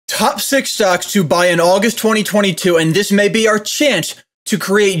top 6 stocks to buy in August 2022, and this may be our chance to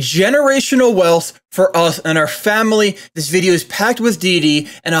create generational wealth for us and our family. This video is packed with DD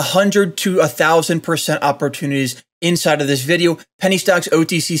and 100 to 1,000% opportunities inside of this video. Penny stocks,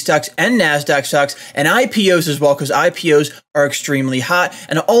 OTC stocks, and NASDAQ stocks, and IPOs as well, because IPOs are extremely hot.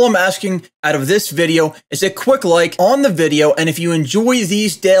 And all I'm asking out of this video is a quick like on the video. And if you enjoy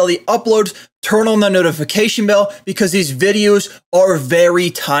these daily uploads, turn on the notification bell, because these videos are very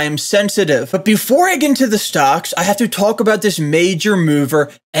time sensitive. But before I get into the stocks, I have to talk about this major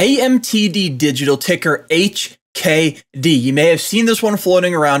mover, aemd Digital, ticker HKD. You may have seen this one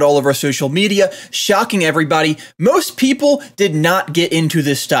floating around all over social media, shocking everybody. Most people did not get into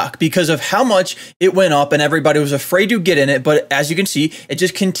this stock because of how much it went up, and everybody was afraid to get in it. But as you can see, it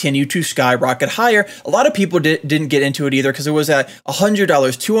just continued to skyrocket higher. A lot of people didn't get into it either because it was at $100,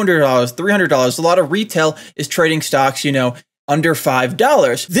 $200, $300. A lot of retail is trading stocks, you know, under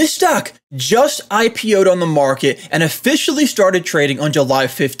 $5. This stock just IPO'd on the market and officially started trading on July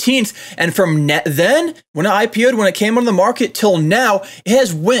 15th. And from then, when it IPO'd, when it came on the market till now, it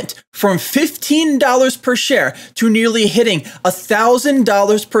has went from $15 per share to nearly hitting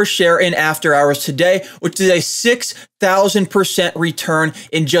 $1,000 per share in after hours today, which is a 6,000% return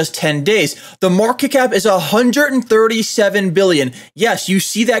in just 10 days. The market cap is $137 billion. Yes, you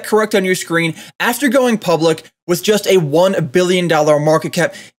see that correct on your screen. After going public with just a $1 billion market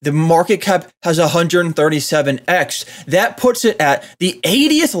cap, the market cap has 137x. That puts it at the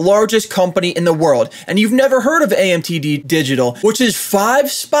 80th largest company in the world. And you've never heard of aemd Digital, which is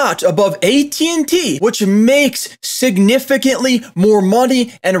 5 spots above AT&T, which makes significantly more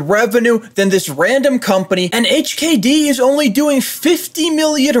money and revenue than this random company. And HKD is only doing 50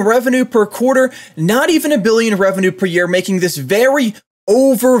 million revenue per quarter, not even $1 billion revenue per year, making this very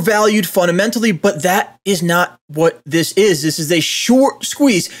overvalued fundamentally. But that is not what this is. This is a short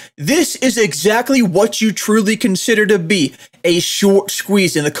squeeze. This is exactly what you truly consider to be a short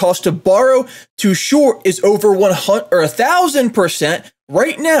squeeze, and the cost to borrow to short is over 100 or 1,000%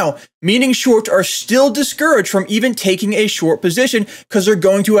 right now, meaning shorts are still discouraged from even taking a short position because they're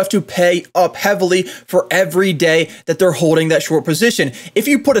going to have to pay up heavily for every day that they're holding that short position. If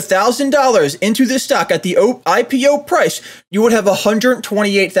you put $1,000 into this stock at the IPO price, you would have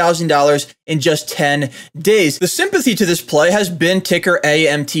 $128,000 in just 10 days. The sympathy to this play has been ticker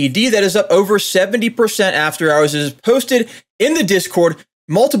aemd, that is up over 70% after hours. It is posted in the Discord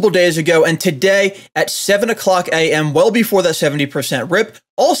multiple days ago, and today at 7 o'clock a.m., well before that 70% rip.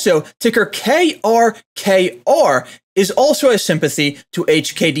 Also, ticker krkr is also a sympathy to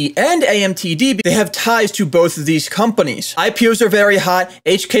HKD and aemd. They have ties to both of these companies. IPOs are very hot.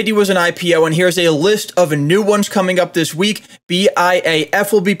 HKD was an IPO, and here's a list of new ones coming up this week.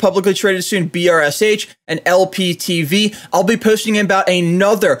 BIAF will be publicly traded soon, BRSH, and LPTV. I'll be posting about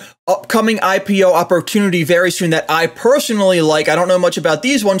another upcoming IPO opportunity very soon that I personally like. I don't know much about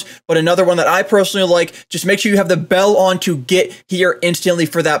these ones, but another one that I personally like. Just make sure you have the bell on to get here instantly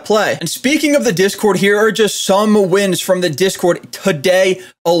for that play. And speaking of the Discord, here are just some wins from the Discord today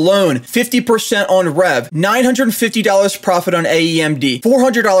alone. 50% on Rev, $950 profit on AEMD,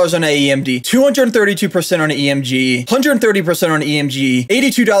 $400 on AEMD, 232% on EMGE, 130% on EMGE,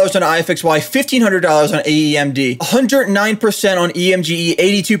 $82 on IFXY, $1,500 on AEMD, 109% on EMGE,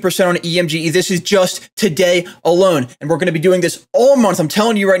 82% on EMGE. This is just today alone, and we're going to be doing this all month. I'm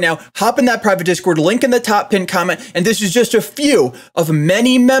telling you right now, hop in that private Discord, link in the top pinned comment, and this is just a few of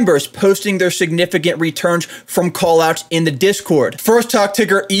many members posting their significant returns from callouts in the Discord. First stock,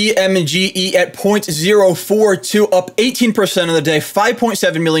 ticker emge at 0.042, up 18% of the day,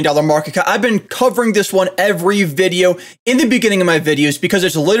 $5.7 million market cap. I've been covering this one every video in the beginning of my videos because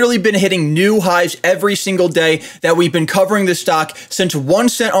it's literally been hitting new highs every single day that we've been covering the stock since 1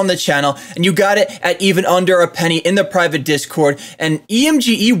 cent on the channel, and you got it at even under a penny in the private Discord. And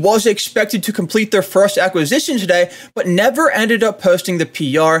EMGE was expected to complete their first acquisition today, but never ended up posting the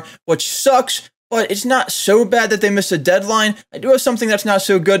PR, which sucks. But it's not so bad that they missed a deadline. I do have something that's not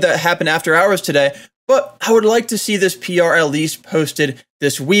so good that happened after hours today, but I would like to see this PR at least posted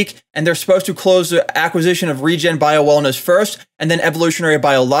this week. And they're supposed to close the acquisition of Regen Biowellness first, and then Evolutionary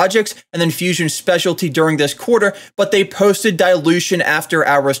Biologics, and then Fusion Specialty during this quarter, but they posted dilution after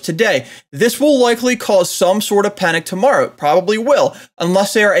hours today. This will likely cause some sort of panic tomorrow. It probably will,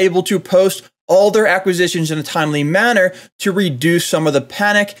 unless they are able to post all their acquisitions in a timely manner to reduce some of the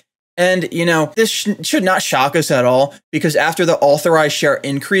panic. And, you know, this should not shock us at all, because after the authorized share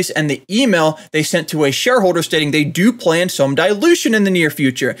increase and the email they sent to a shareholder stating they do plan some dilution in the near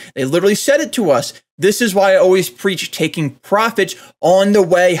future, they literally said it to us. This is why I always preach taking profits on the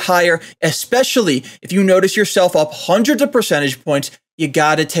way higher, especially if you notice yourself up hundreds of percentage points. you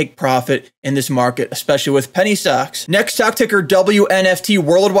gotta take profit in this market, especially with penny stocks. Next stock ticker WNFT,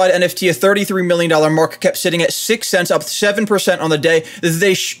 worldwide NFT, a $33 million market cap sitting at 6 cents, up 7% on the day. This is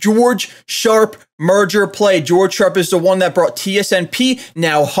a George Sharp merger play. George Sharp is the one that brought TSNP,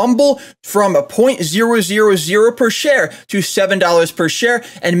 now Humble, from 0.000 per share to $7 per share,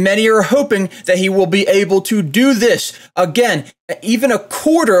 and many are hoping that he will be able to do this again, even a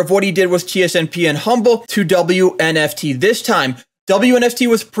quarter of what he did with TSNP and Humble to WNFT this time. WNFT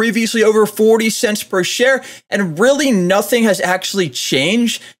was previously over 40 cents per share, and really nothing has actually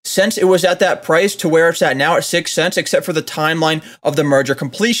changed since it was at that price to where it's at now at 6 cents, except for the timeline of the merger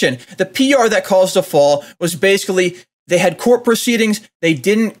completion. The PR that caused the fall was basically they had court proceedings. They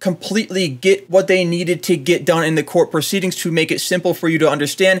didn't completely get what they needed to get done in the court proceedings to make it simple for you to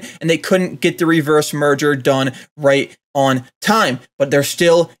understand, and they couldn't get the reverse merger done right on time, but they're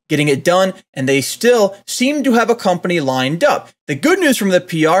still getting it done, and they still seem to have a company lined up. The good news from the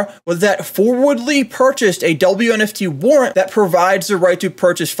PR was that Forwardly purchased a WNFT warrant that provides the right to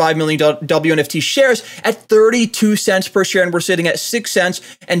purchase 5 million WNFT shares at 32 cents per share, and we're sitting at 6 cents,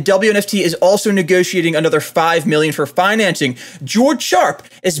 and WNFT is also negotiating another 5 million for financing. George Sharp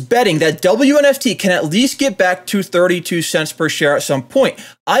is betting that WNFT can at least get back to 32 cents per share at some point.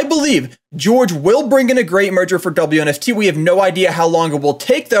 I believe George will bring in a great merger for WNFT. We have no idea how long it will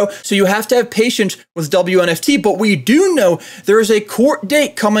take, though, so you have to have patience with WNFT, but we do know there is a court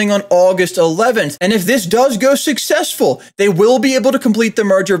date coming on August 11th, and if this does go successful, they will be able to complete the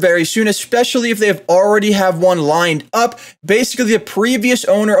merger very soon, especially if they have already have one lined up. Basically, the previous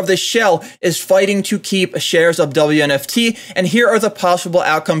owner of the shell is fighting to keep shares of WNFT, and here are the possible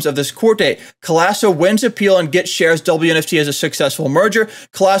outcomes of this court date. Colasso wins appeal and gets shares. WNFT as a successful merger.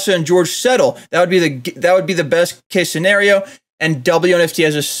 Colasso and George settle. That would be the best case scenario. And WNFT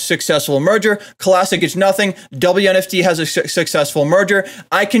has a successful merger. Colasso gets nothing. WNFT has a successful merger.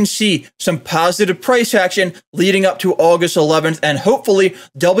 I can see some positive price action leading up to August 11th, and hopefully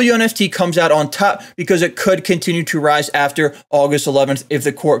WNFT comes out on top because it could continue to rise after August 11th if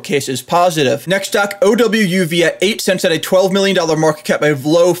the court case is positive. Next stock, owuv at 8 cents at a $12 million market cap, a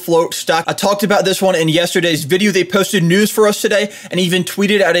low float stock. I talked about this one in yesterday's video. They posted news for us today and even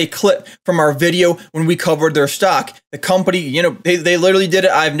tweeted out a clip from our video when we covered their stock. The company, you know, they literally did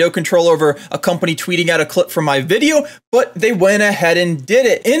it. I have no control over a company tweeting out a clip from my video, but they went ahead and did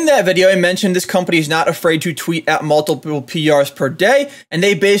it. In that video, I mentioned this company is not afraid to tweet out multiple PRs per day, and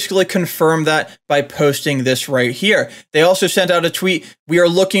they basically confirmed that by posting this right here. They also sent out a tweet, "We are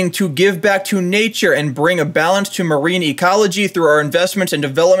looking to give back to nature and bring a balance to marine ecology through our investments and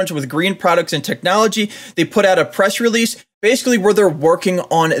developments with green products and technology." They put out a press release basically where they're working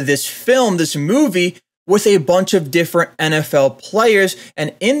on this film, this movie, with a bunch of different NFL players.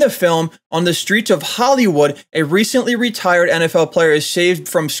 And in the film, on the streets of Hollywood, a recently retired NFL player is saved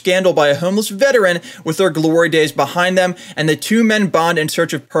from scandal by a homeless veteran with their glory days behind them, and the two men bond in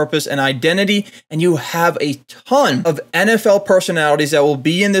search of purpose and identity. And you have a ton of NFL personalities that will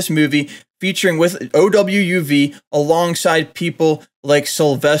be in this movie, featuring with owuv alongside people like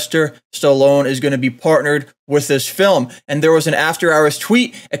Sylvester Stallone is going to be partnered with this film. And there was an after-hours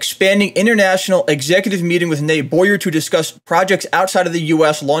tweet expanding international executive meeting with Nate Boyer to discuss projects outside of the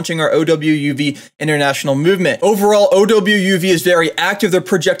U.S. launching our owuv international movement. Overall, owuv is very active. They're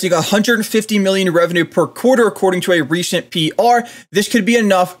projecting 150 million revenue per quarter, according to a recent PR. This could be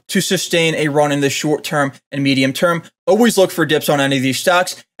enough to sustain a run in the short term and medium term. Always look for dips on any of these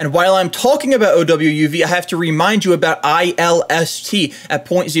stocks. And while I'm talking about owuv, I have to remind you about ILST at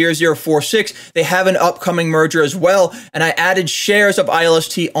 0.0046. They have an upcoming merger as well, and I added shares of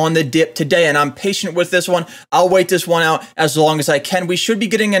ILST on the dip today, and I'm patient with this one. I'll wait this one out as long as I can. We should be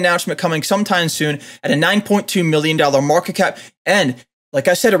getting an announcement coming sometime soon at a $9.2 million market cap, and like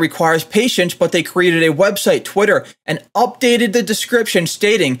I said, it requires patience, but they created a website, Twitter, and updated the description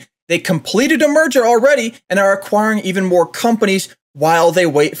stating they completed a merger already and are acquiring even more companies while they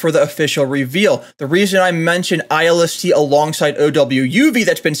wait for the official reveal. The reason I mentioned ILST alongside owuv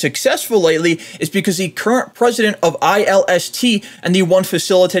that's been successful lately is because the current president of ILST and the one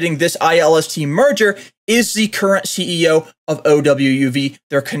facilitating this ILST merger is the current CEO of owuv.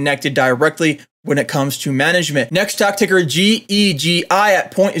 They're connected directly when it comes to management. Next stock ticker GEGI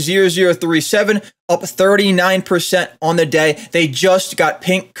at 0.0037, up 39% on the day. They just got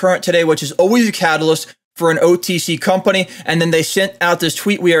pink current today, which is always a catalyst for an OTC company. And then they sent out this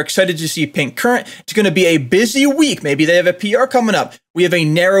tweet, "We are excited to see pink current. It's going to be a busy week." Maybe they have a PR coming up. "We have a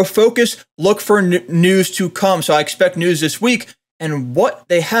narrow focus. Look for news to come." So I expect news this week. And what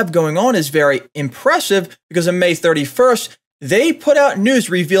they have going on is very impressive because on May 31st, they put out news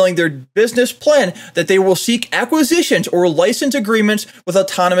revealing their business plan that they will seek acquisitions or license agreements with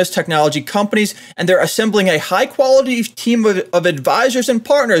autonomous technology companies, and they're assembling a high-quality team of advisors and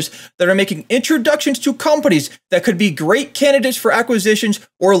partners that are making introductions to companies that could be great candidates for acquisitions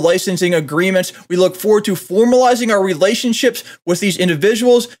or licensing agreements. We look forward to formalizing our relationships with these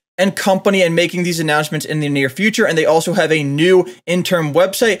individuals and company and making these announcements in the near future. And they also have a new interim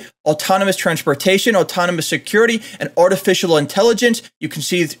website, autonomous transportation, autonomous security, and artificial intelligence. You can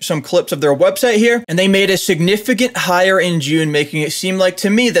see some clips of their website here. And they made a significant hire in June, making it seem like to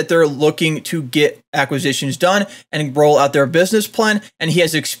me that they're looking to get acquisitions done and roll out their business plan. And he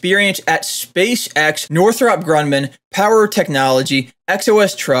has experience at SpaceX, Northrop Grumman, Power Technology,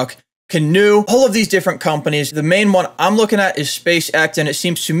 XOS Truck, Canoe, all of these different companies. The main one I'm looking at is SpaceX, and it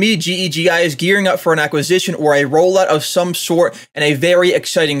seems to me GEGI is gearing up for an acquisition or a rollout of some sort in a very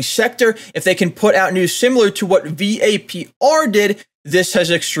exciting sector. If they can put out news similar to what VAPR did, this has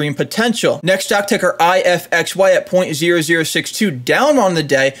extreme potential. Next stock ticker IFXY at 0.0062, down on the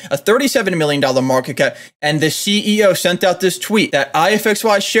day, a $37 million market cap. And the CEO sent out this tweet that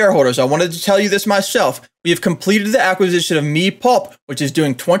IFXY shareholders, I wanted to tell you this myself, we have completed the acquisition of MePulp, which is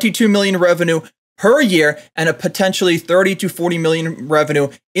doing 22 million revenue per year and a potentially 30 to 40 million revenue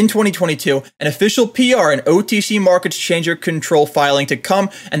in 2022, an official PR and OTC markets change of control filing to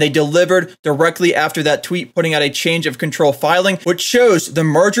come. And they delivered directly after that tweet, putting out a change of control filing, which shows the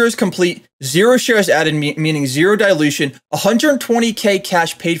merger is complete, 0 shares added, meaning 0 dilution, 120K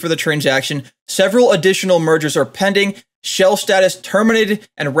cash paid for the transaction, several additional mergers are pending, shell status terminated,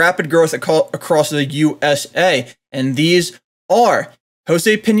 and rapid growth across the USA. And these are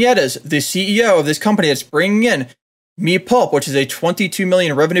Jose Pineda's the CEO of this company that's bringing in MePulp, which is a 22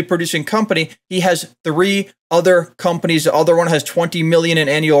 million revenue producing company. He has 3 other companies. The other one has 20 million in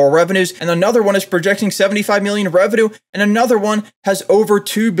annual revenues, and another one is projecting 75 million revenue, and another one has over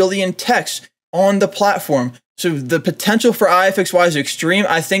 2 billion techs on the platform. So the potential for IFXY is extreme.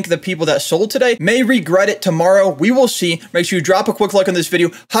 I think the people that sold today may regret it tomorrow. We will see. Make sure you drop a quick like on this video.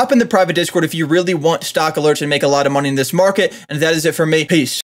 Hop in the private Discord if you really want stock alerts and make a lot of money in this market. And that is it for me. Peace.